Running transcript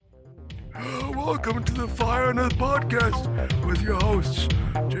Welcome to the Fire on Earth podcast with your hosts,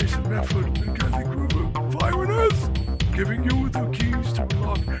 Jason Mefford and Kathy Gruber. Fire on Earth, giving you the keys to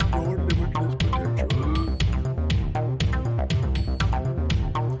unlock your limitless potential.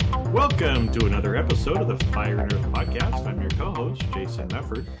 Welcome to another episode of the Fire on Earth podcast. I'm your co-host, Jason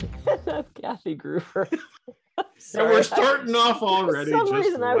Mefford. That's Kathy Gruber. So we're starting off already. For some just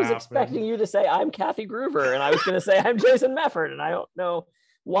reason, I was laughing. expecting you to say I'm Kathy Gruber, and I was going to say I'm Jason Mefford, and I don't know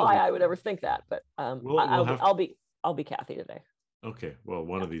why I would ever think that, but I'll be Kathy today. Okay, well,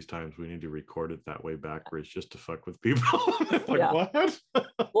 one of these times we need to record it that way backwards just to fuck with people. Like, Yeah. what?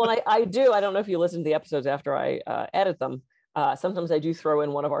 Well, I do. I don't know if you listen to the episodes after I edit them. Sometimes I do throw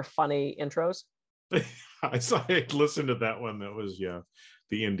in one of our funny intros. I listened to that one. That was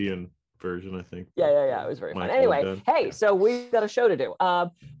the Indian version, I think. Yeah. It was very fun. Anyway, hey, so we've got a show to do.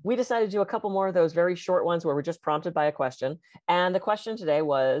 We decided to do a couple more of those very short ones where we're just prompted by a question. And the question today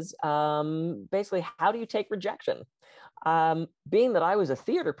was basically, how do you take rejection? Being that I was a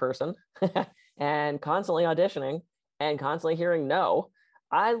theater person and constantly auditioning and constantly hearing no,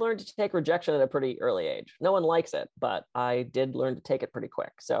 I learned to take rejection at a pretty early age. No one likes it, but I did learn to take it pretty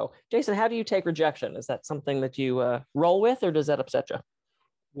quick. So, Jason, how do you take rejection? Is that something that you roll with, or does that upset you?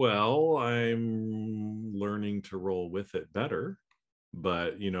 Well, I'm learning to roll with it better,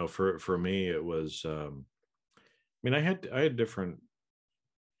 but for me, it was. I had different,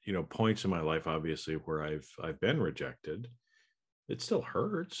 points in my life, obviously, where I've been rejected. It still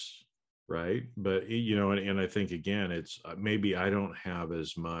hurts, right? But and I think again, it's maybe I don't have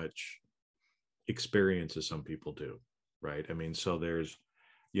as much experience as some people do, right? I mean, so there's,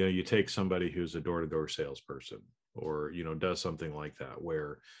 you take somebody who's a door-to-door salesperson, or does something like that,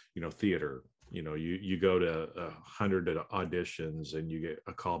 where theater, you go to 100 auditions and you get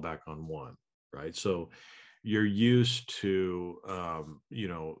a call back on one, right? So you're used to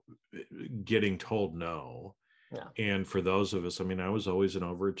getting told no. Yeah. And for those of us, I mean, I was always an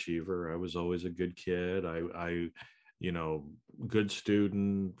overachiever. I was always a good kid. I good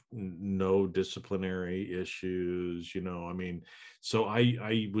student, no disciplinary issues, I mean, so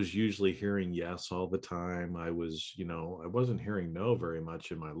I was usually hearing yes all the time. I wasn't hearing no very much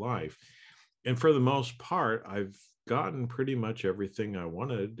in my life. And for the most part, I've gotten pretty much everything I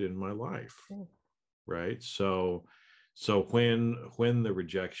wanted in my life. Right. So when the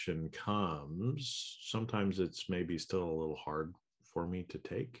rejection comes, sometimes it's maybe still a little hard for me to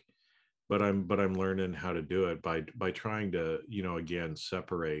take. But I'm learning how to do it by trying to, again,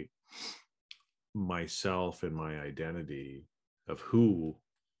 separate myself and my identity of who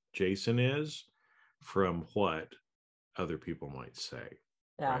Jason is from what other people might say.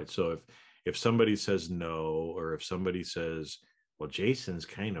 Yeah. Right. So if somebody says no, or if somebody says, well, Jason's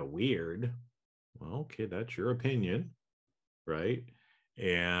kind of weird, well, okay, that's your opinion. Right.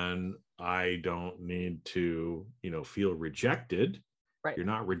 And I don't need to, feel rejected. Right. You're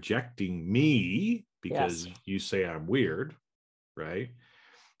not rejecting me because Yes. you say I'm weird, right?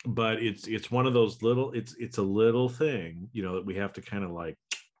 But it's one of those little, it's a little thing, that we have to kind of like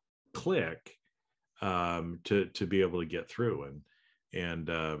click to be able to get through. And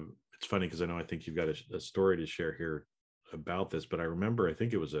it's funny because I think you've got a story to share here about this, but I remember, I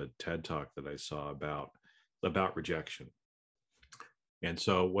think it was a TED Talk that I saw about rejection. And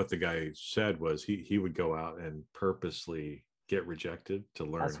so what the guy said was he would go out and purposely get rejected to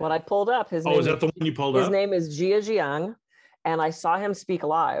learn. That's what I pulled up. Is that the one you pulled up? His name is Jia Jiang, and I saw him speak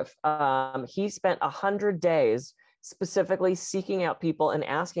live. He spent 100 days specifically seeking out people and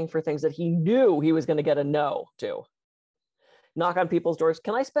asking for things that he knew he was going to get a no to. Knock on people's doors.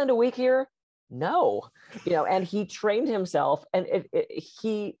 Can I spend a week here? No. And he trained himself, and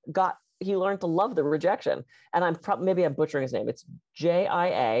he learned to love the rejection. And maybe I'm butchering his name. It's Jia,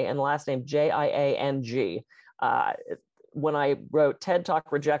 and the last name Jiang. When I wrote TED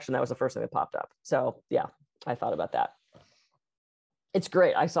Talk rejection, that was the first thing that popped up. So yeah, I thought about that. It's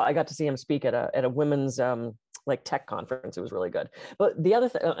great. I got to see him speak at a women's like tech conference. It was really good. But the other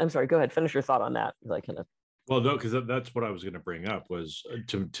thing, I'm sorry, go ahead, finish your thought on that. Well, no, because that's what I was going to bring up was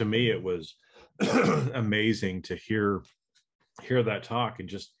to me, it was amazing to hear that talk and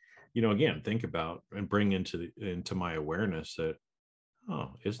just, again, think about and bring into my awareness that,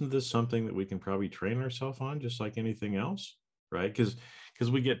 oh, isn't this something that we can probably train ourselves on just like anything else? Right. Because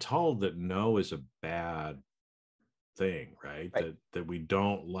we get told that no is a bad thing, right? That we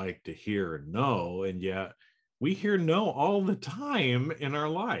don't like to hear no. And yet we hear no all the time in our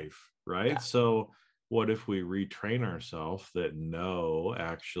life. Right. Yeah. So what if we retrain ourselves that no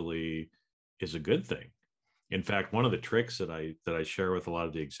actually is a good thing? In fact, one of the tricks that I share with a lot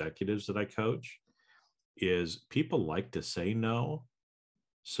of the executives that I coach is people like to say no,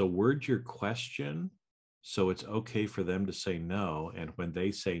 So word your question so it's okay for them to say no. And when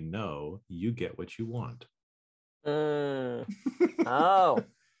they say no, you get what you want. Mm. Oh.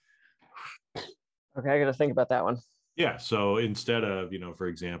 Okay, I got to think about that one. Yeah. So instead of, for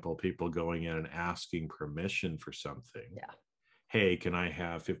example, people going in and asking permission for something. Yeah. Hey, can I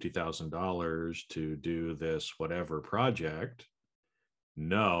have $50,000 to do this whatever project?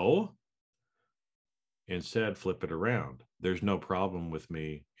 No. Instead, flip it around. There's no problem with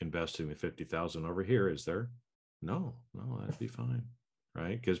me investing the 50,000 over here, is there? No, that'd be fine.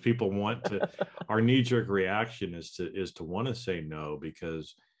 Right? Because people want to, our knee-jerk reaction is to want to say no,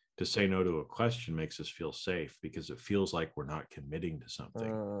 because to say no to a question makes us feel safe, because it feels like we're not committing to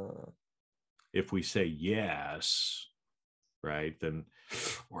something. If we say yes, right, then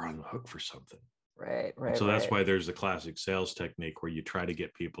we're on the hook for something. Right. So that's why there's the classic sales technique where you try to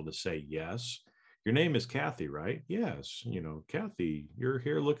get people to say yes. Your name is Kathy, right? Yes. Kathy, you're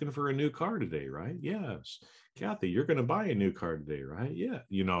here looking for a new car today, right? Yes. Kathy, you're going to buy a new car today, right? Yeah.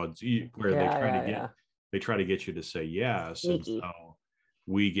 It's where they try to get you to say yes. Sneaky. And so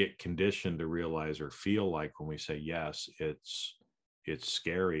we get conditioned to realize or feel like when we say yes, it's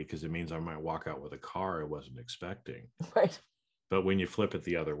scary, because it means I might walk out with a car I wasn't expecting. Right. But when you flip it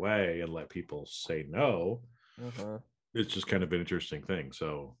the other way and let people say no, it's just kind of an interesting thing.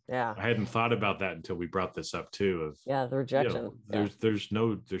 So yeah, I hadn't thought about that until we brought this up too. Of the rejection.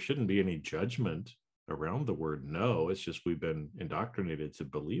 There shouldn't be any judgment around the word no. It's just we've been indoctrinated to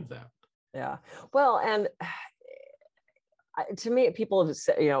believe that. Yeah. Well, and to me, people have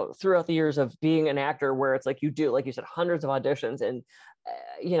said, throughout the years of being an actor, where it's like you do, like you said, hundreds of auditions. And,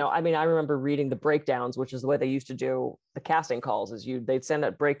 I remember reading the breakdowns, which is the way they used to do the casting calls, is they'd send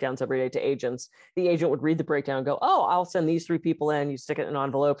out breakdowns every day to agents. The agent would read the breakdown and go, oh, I'll send these 3 people in. You stick it in an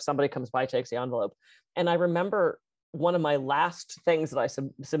envelope. Somebody comes by, takes the envelope. And I remember one of my last things that I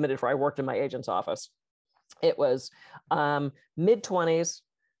submitted for, I worked in my agent's office. It was mid-20s,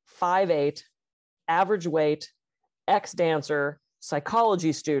 5'8", average weight, ex-dancer,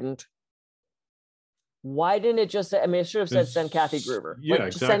 psychology student. Why didn't it just say, it should have said send Kathy Gruber. Yeah,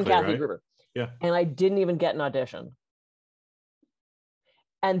 exactly. Send Kathy right? Gruber. Yeah. And I didn't even get an audition.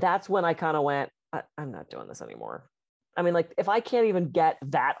 And that's when I kind of went, I'm not doing this anymore. If I can't even get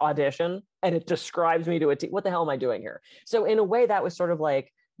that audition and it describes me to a T, what the hell am I doing here? So in a way, that was sort of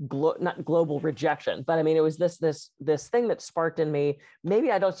like not global rejection, but it was this thing that sparked in me,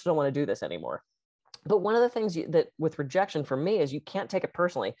 maybe I just don't want to do this anymore. But one of the things that with rejection for me is you can't take it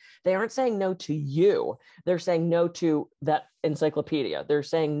personally. They aren't saying no to you. They're saying no to that encyclopedia. They're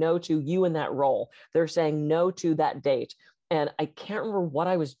saying no to you in that role. They're saying no to that date. And I can't remember what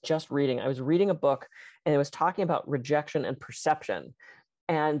I was just reading. I was reading a book and it was talking about rejection and perception.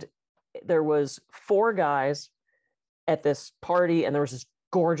 And there was 4 guys at this party and there was this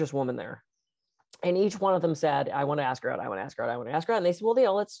gorgeous woman there. And each one of them said, I want to ask her out. I want to ask her out. I want to ask her out. And they said,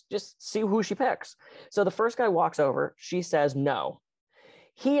 well, let's just see who she picks. So the first guy walks over. She says no.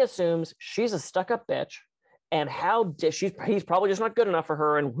 He assumes she's a stuck-up bitch. And he's probably just not good enough for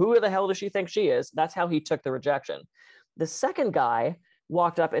her. And who the hell does she think she is? That's how he took the rejection. The second guy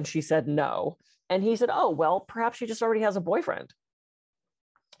walked up and she said no. And he said, oh, well, perhaps she just already has a boyfriend.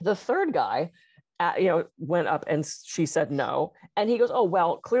 The third guy went up and she said no. And he goes, oh,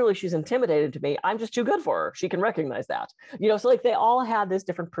 well, clearly she's intimidated to me. I'm just too good for her. She can recognize that. So like they all had this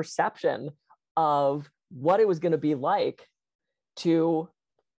different perception of what it was going to be like to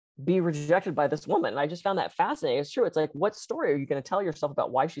be rejected by this woman. And I just found that fascinating. It's true. It's like, what story are you going to tell yourself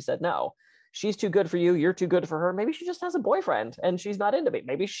about why she said no? She's too good for you. You're too good for her. Maybe she just has a boyfriend and she's not into me.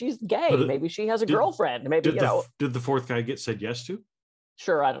 Maybe she's gay. Maybe she has a girlfriend. Maybe, Did the fourth guy get said yes to?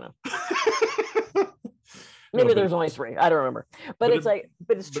 Sure. I don't know. Maybe there's only 3. I don't remember. But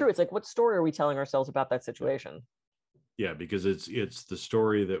it's true. It's like, what story are we telling ourselves about that situation? Yeah, because it's the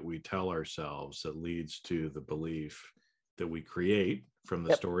story that we tell ourselves that leads to the belief that we create from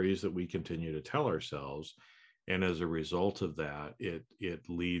the stories that we continue to tell ourselves. And as a result of that, it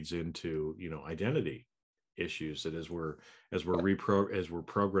leads into, identity issues that as we're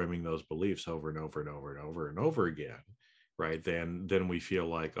programming those beliefs over and over and over and over and over again, right? Then we feel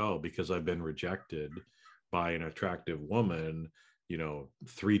like, oh, because I've been rejected by an attractive woman,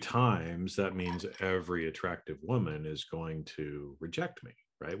 3 times, that means every attractive woman is going to reject me,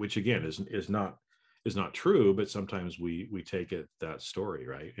 right? Which again is not true, but sometimes we take it that story,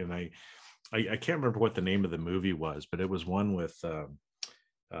 right? And I can't remember what the name of the movie was, but it was one with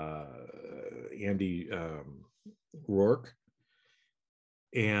Andy Rourke.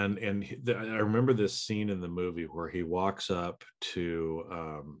 And I remember this scene in the movie where he walks up to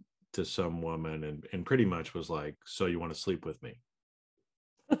some woman and pretty much was like, so you want to sleep with me?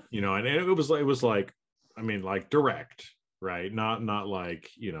 you know, and it was like, I mean, like direct, right? Not like,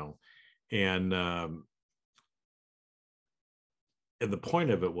 you know, and the point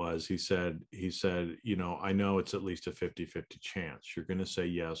of it was, he said, you know, I know it's at least a 50-50 chance. You're going to say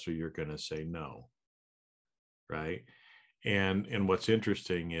yes or you're going to say no. Right. And what's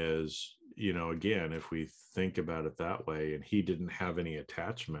interesting is, you know, again, if we think about it that way, and he didn't have any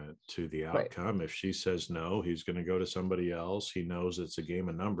attachment to the outcome. Right. If she says no, he's going to go to somebody else. He knows it's a game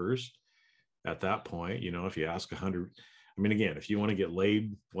of numbers at that point. You know, if you ask 100, I mean, again, if you want to get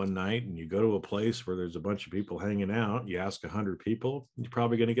laid one night and you go to a place where there's a bunch of people hanging out, you ask 100 people, you're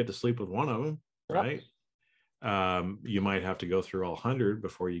probably going to get to sleep with one of them. Right. You might have to go through all 100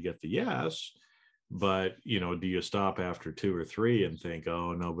 before you get the yes. But, you know, do you stop after 2 or 3 and think,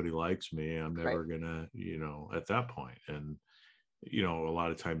 oh, nobody likes me, I'm never gonna, you know, at that point. And, you know, a lot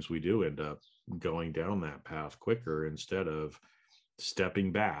of times we do end up going down that path quicker instead of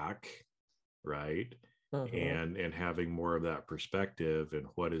stepping back, right? And having more of that perspective, and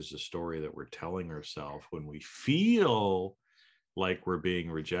what is the story that we're telling ourselves when we feel like we're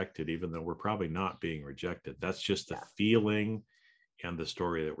being rejected, even though we're probably not being rejected. That's just the feeling and the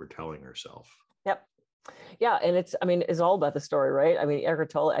story that we're telling ourselves. Yep. Yeah. And it's all about the story, right? I mean,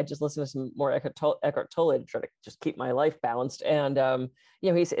 Eckhart Tolle, I just listened to some more Eckhart Tolle to try to just keep my life balanced. And,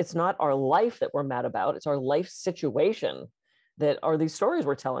 you know, he said, it's not our life that we're mad about. It's our life situation that are these stories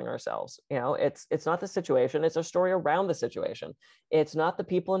we're telling ourselves. You know, it's not the situation. It's a story around the situation. It's not the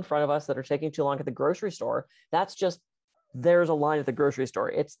people in front of us that are taking too long at the grocery store. That's just, there's a line at the grocery store.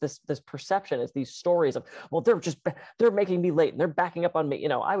 It's this perception. It's these stories of, well, they're making me late and they're backing up on me. You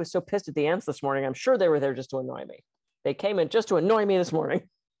know, I was so pissed at the ants this morning. I'm sure they were there just to annoy me. They came in just to annoy me this morning.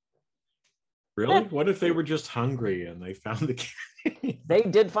 Really? What if they were just hungry and they found the cat? They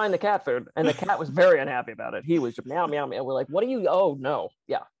did find the cat food, and the cat was very unhappy about it. He was meow, meow, meow. We're like, what are you? Oh, no.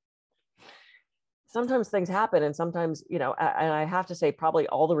 Yeah. Sometimes things happen. And sometimes, you know, and I have to say, probably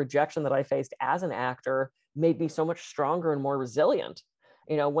all the rejection that I faced as an actor made me so much stronger and more resilient.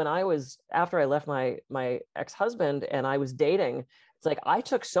 You know, after I left my ex-husband and I was dating, it's like, I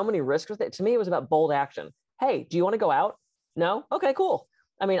took so many risks with it. To me, it was about bold action. Hey, do you want to go out? No? Okay, cool.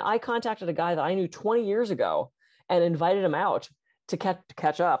 I mean, I contacted a guy that I knew 20 years ago and invited him out to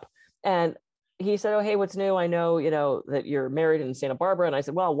catch up. And he said, oh, hey, what's new? I know, you know, that you're married in Santa Barbara. And I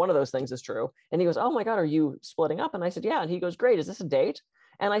said, well, one of those things is true. And he goes, oh my God, are you splitting up? And I said, yeah. And he goes, great. Is this a date?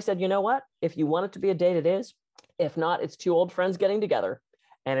 And I said, you know what? If you want it to be a date, it is. If not, it's 2 old friends getting together.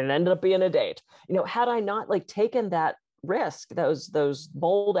 And it ended up being a date. You know, had I not like taken that risk, those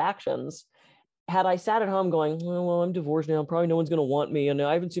bold actions, had I sat at home going, oh, well, I'm divorced now, probably no one's going to want me. And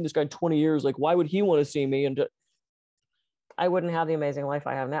I haven't seen this guy in 20 years. Like, why would he want to see me? And I wouldn't have the amazing life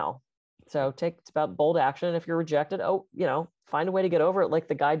I have now. So it's about bold action. And if you're rejected, you know, find a way to get over it. Like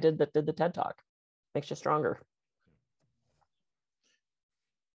the guy that did the TED Talk. Makes you stronger.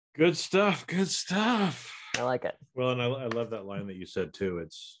 Good stuff. Good stuff. I like it. Well, and I love that line that you said too.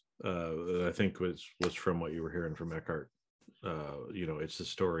 It's, I think was from what you were hearing from Eckhart. You know, it's the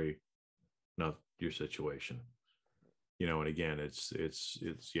story, not your situation. You know, and again, it's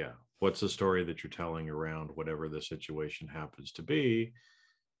yeah. What's the story that you're telling around whatever the situation happens to be?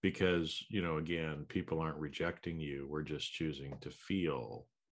 Because, you know, again, people aren't rejecting you. We're just choosing to feel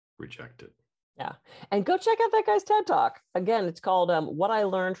rejected. Yeah. And go check out that guy's TED Talk. Again, it's called What I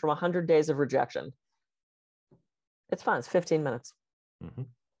Learned from 100 Days of Rejection. It's fun. It's 15 minutes. Mm-hmm.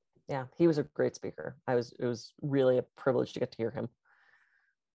 Yeah. He was a great speaker. It was really a privilege to get to hear him.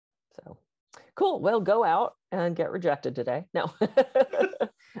 So cool. Well, go out and get rejected today. No.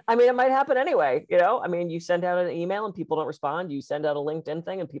 I mean, it might happen anyway. You know, I mean, you send out an email and people don't respond. You send out a LinkedIn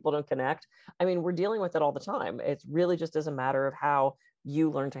thing and people don't connect. I mean, we're dealing with it all the time. It's really just as a matter of how you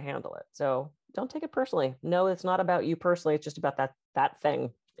learn to handle it. So don't take it personally. No, it's not about you personally. It's just about that thing.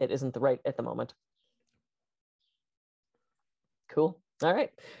 It isn't the right at the moment. Cool. All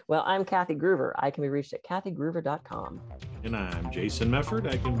right. Well, I'm Kathy Groover. I can be reached at kathygroover.com. And I'm Jason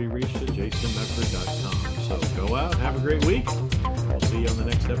Mefford. I can be reached at jasonmefford.com. So go out, have a great week. I'll see you on the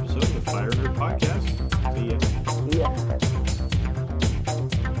next episode of the Fire Nerd Podcast.